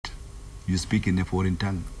You speak in a foreign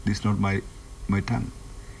tongue. This is not my tongue.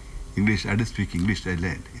 English, I did speak English, I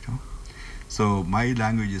learned, So my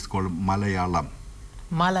language is called Malayalam.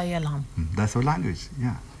 Malayalam. That's our language,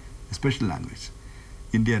 yeah. A special language.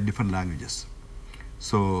 India, different languages.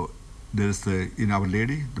 So there is Our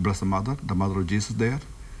Lady, the Blessed Mother, the Mother of Jesus there,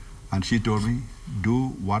 and she told me, do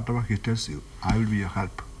whatever he tells you. I will be your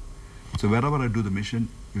help. So wherever I do the mission,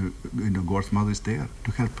 God's Mother is there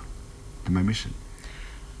to help to my mission.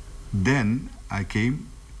 Then I came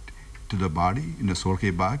to the body in a soul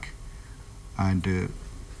came back, and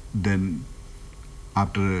then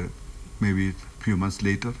after maybe a few months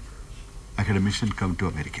later, I had a mission come to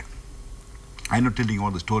America. I'm not telling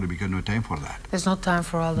all the story because no time for that. There's no time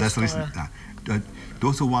for all the story. That's the reason.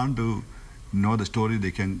 Those who want to know the story,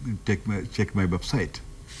 they can check my website.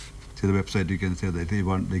 See the website, you can say that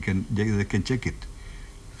they can check it.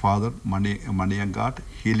 Father Maniyangat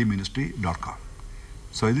healingministry.com.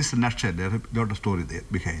 So this is a nutshell. There is a lot of story there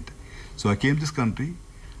behind. So I came to this country,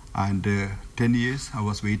 and 10 years I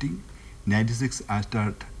was waiting. 96 I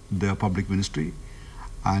started the public ministry,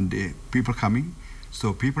 and people coming.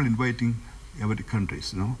 So people inviting every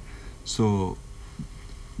countries, So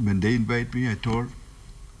when they invite me, I told,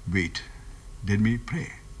 wait, let me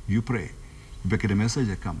pray. You pray. If I get a message,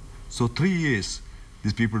 I come. So 3 years,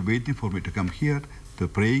 these people waiting for me to come here. They're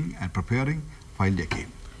praying and preparing. Finally, I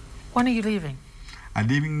came. When are you leaving? I'm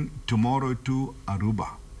leaving tomorrow to Aruba.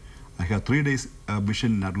 I have 3 days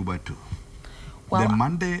mission in Aruba too. Well, then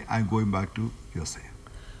Monday, I'm going back to USA.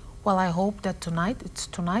 Well, I hope that tonight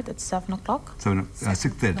at 7 o'clock?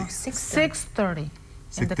 6:30. No, 6:30.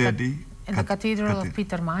 6:30. In the Cathedral of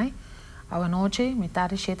Peter Mai. A noche,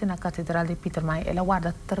 metade siete na Catedral de Peter Mai. Ela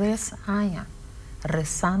guarda 3 anos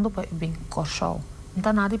rezando para bem Curacao. Não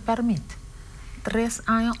dá nada permite. 3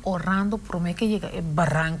 anos orando por mim que chega e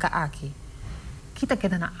barranca aqui. Kita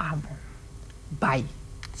queda na abo. Bye.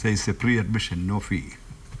 So it's a pre-admission, no fee.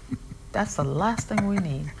 That's the last thing we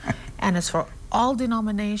need. And it's for all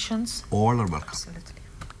denominations. All are welcome. Absolutely.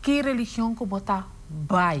 Que religião que botar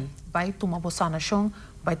vai tomar boa sanação,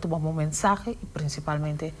 vai tomar uma mensagem e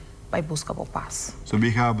principalmente vai buscar boa paz. So we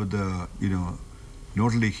have the,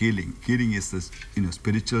 not only healing. Healing is this,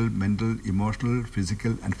 spiritual, mental, emotional,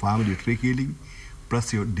 physical, and family tree healing,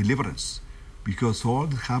 plus your deliverance. Because all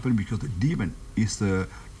this happened because the demon is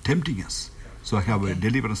tempting us. So I have a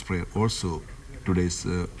deliverance prayer also today's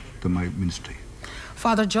to my ministry.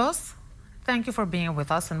 Father Jos, thank you for being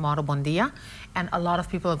with us in Moro Bon Dia. And a lot of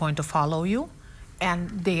people are going to follow you,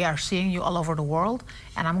 and they are seeing you all over the world.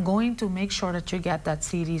 And I'm going to make sure that you get that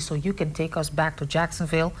CD so you can take us back to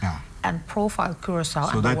Jacksonville and profile Curacao so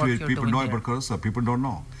and the that work way you're people doing know here. about Curacao. People don't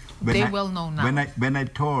know. They will know now. When I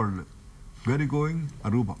told, where are you going?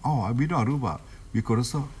 Aruba. Oh, we know Aruba. We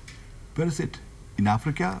Curacao. Where is it? In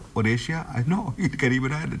Africa or Asia? I know, in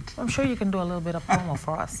Caribbean Islands. I'm sure you can do a little bit of promo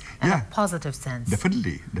for us in a positive sense.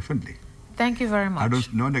 Definitely. Thank you very much. I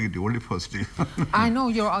don't know negative, only positive. I know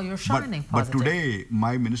you're shining but positive. today,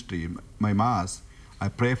 my ministry, my mass, I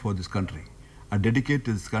pray for this country. I dedicate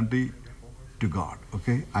this country to God,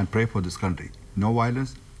 okay? And pray for this country. No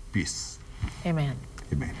violence, peace. Amen.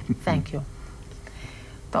 Amen. Thank you.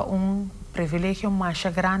 Então, privilégio mais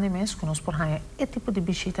grande mesmo que nós podemos esse tipo de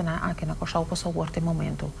visita aqui na Curacao para o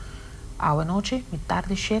momento. À noite,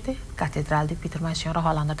 tarde cedo, Catedral de Peter Mai, senhora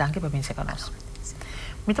Rolanda, danke para bem chegar nós.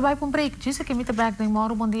 Mita vai para um break, disse que mita back nem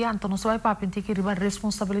Moro Bon Dia, então nós vai para pentir que riba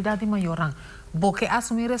responsabilidade maior, porque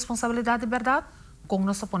assumir responsabilidade de verdade, com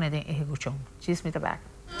nossa ponede em execução. Disse mita back.